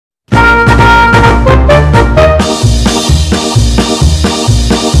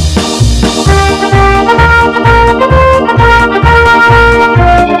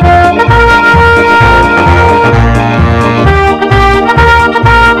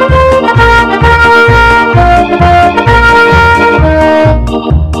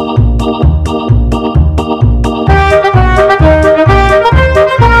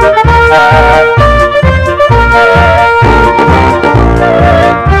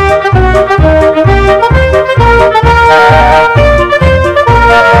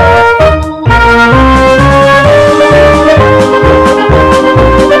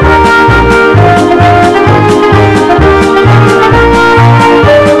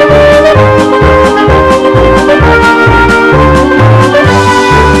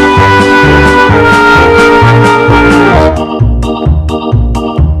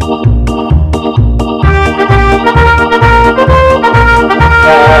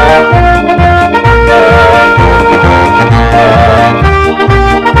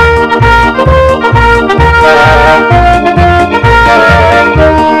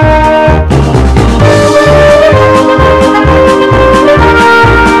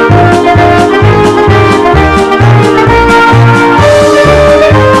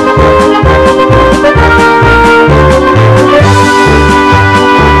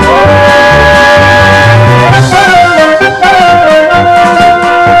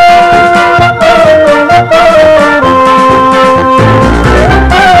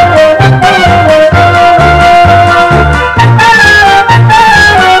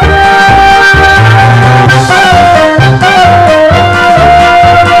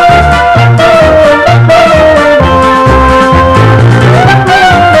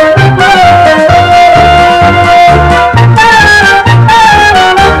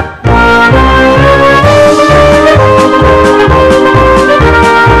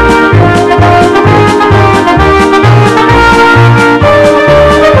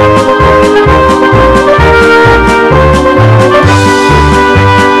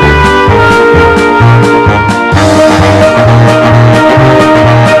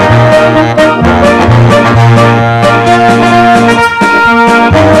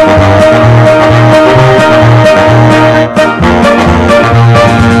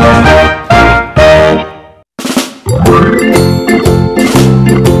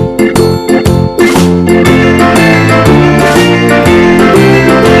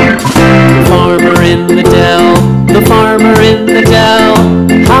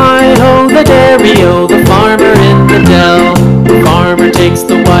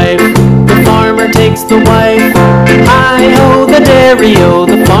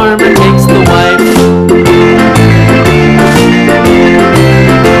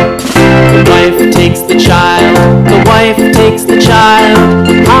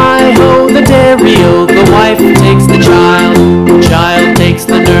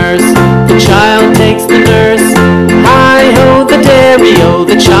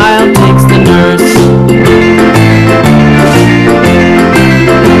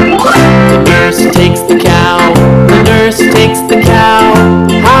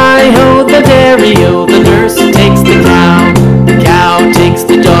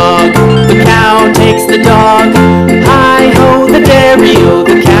Stereo,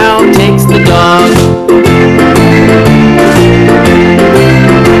 the cow takes the dog.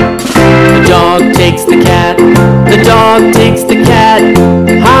 The dog takes the cat, the dog takes the cat.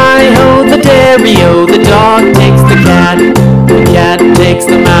 Hi-ho, the dairy-o, the dog takes the cat. The cat takes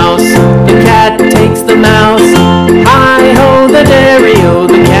the mouse, the cat takes the mouse. Hi-ho, the dairy-o,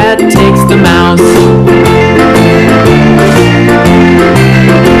 the cat takes the mouse.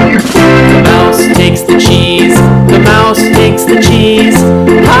 The mouse takes the cheese, the mouse takes the cheese.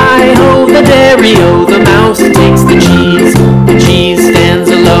 Hi-ho, the dairy-o, the mouse takes the cheese. The cheese stands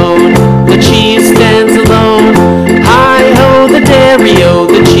alone, the cheese stands alone. Hi-ho, the dairy-o,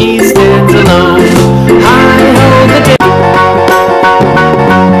 the cheese stands alone. Hi-ho, the dairy-o.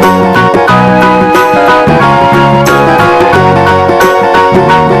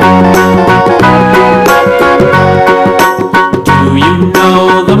 Do you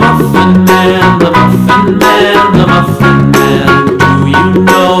know the Muffin Man, the Muffin Man, the Muffin Man? Do you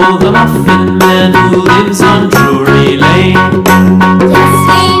know the Muffin Man who lives on Drury Lane? Yes,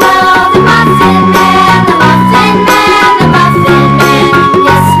 we know the Muffin Man, the Muffin Man, the Muffin Man.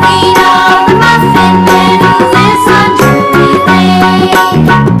 Yes, we know the Muffin Man who lives on Drury Lane.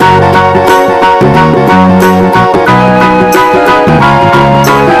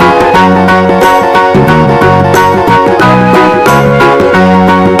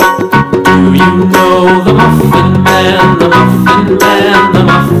 Do you know the Muffin Man, the Muffin Man, the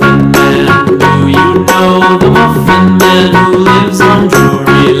Muffin Man? Do you know the Muffin Man who lives on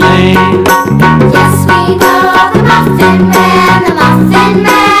Drury Lane? Yes, we know the Muffin Man, the Muffin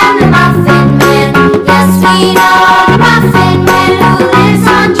Man, the Muffin Man. Yes, we know the Muffin Man who lives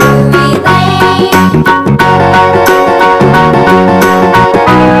on Drury Lane.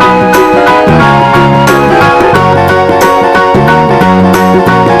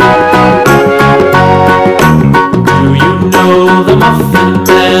 Do you know the Muffin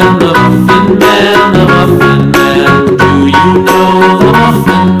Man, the Muffin Man, the Muffin Man? Do you know the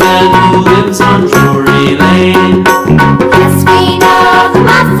Muffin Man who lives on Drury Lane? Yes, we know the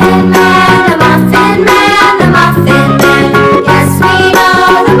Muffin Man, the Muffin Man, the Muffin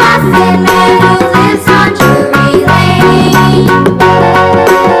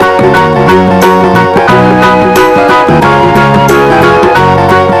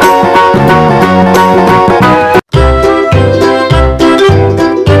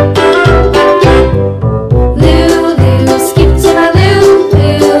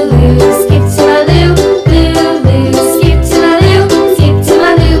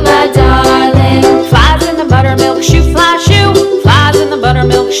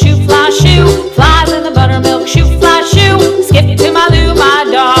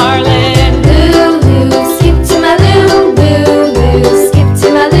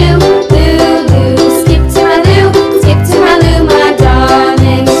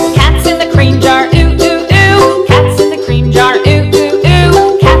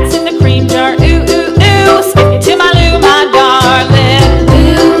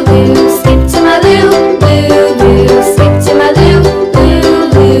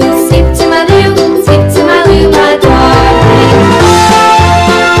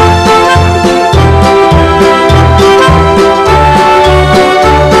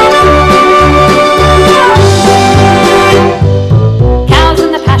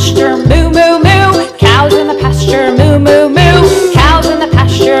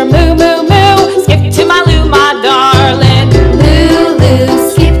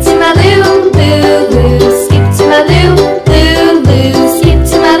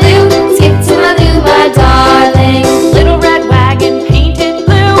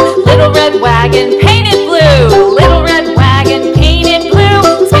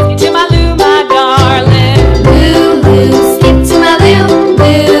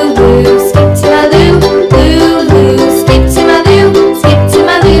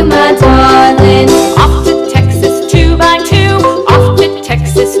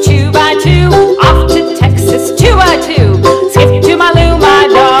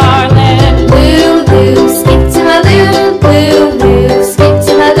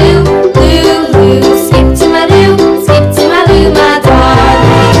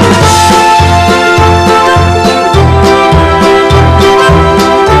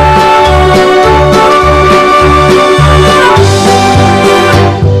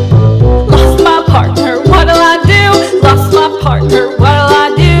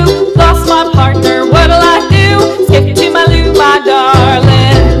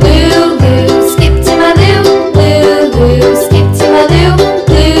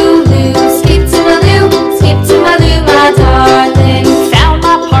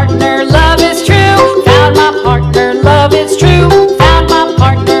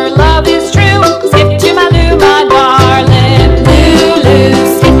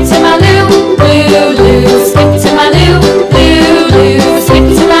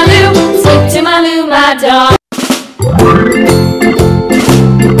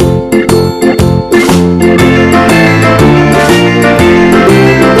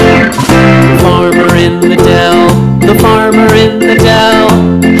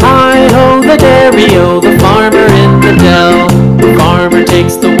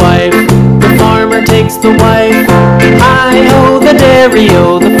the wife. Hi-ho, the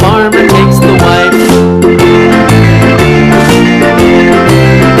dairy-o, the farmer takes the wife.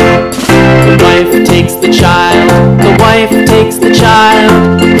 The wife takes the child, the wife takes the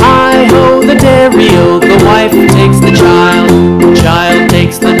child. Hi-ho, the dairy-o,